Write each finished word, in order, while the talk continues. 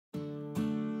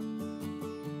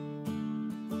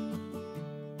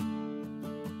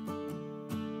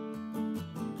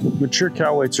Mature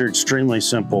cow weights are extremely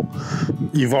simple.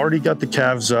 You've already got the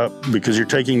calves up because you're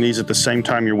taking these at the same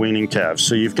time you're weaning calves.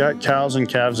 So you've got cows and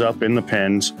calves up in the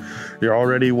pens. You're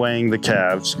already weighing the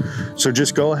calves. So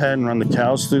just go ahead and run the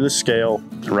cows through the scale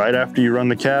right after you run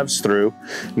the calves through,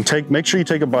 and make sure you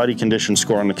take a body condition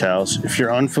score on the cows. If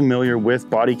you're unfamiliar with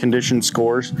body condition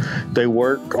scores, they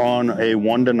work on a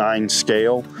 1 to 9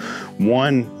 scale.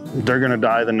 1, they're gonna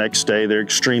die the next day. They're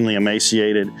extremely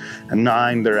emaciated. And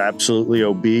 9, they're absolutely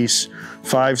obese.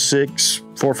 5, 6,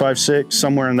 4, 5, 6,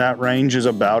 somewhere in that range is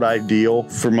about ideal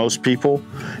for most people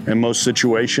in most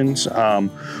situations.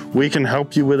 We can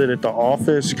help you with it at the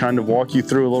office, kind of walk you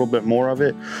through a little bit more of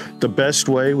it. The best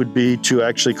way would be to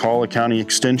actually call a county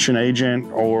extension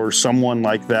agent or someone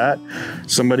like that,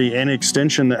 somebody in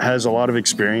extension that has a lot of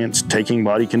experience taking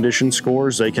body condition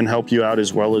scores. They can help you out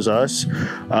as well as us.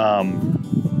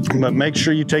 But make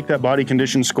sure you take that body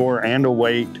condition score and a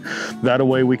weight. That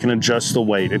way we can adjust the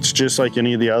weight. It's just like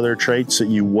any of the other traits that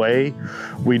you weigh.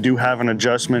 We do have an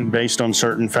adjustment based on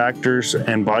certain factors,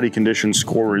 and body condition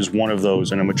score is one of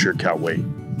those in a mature cow weight.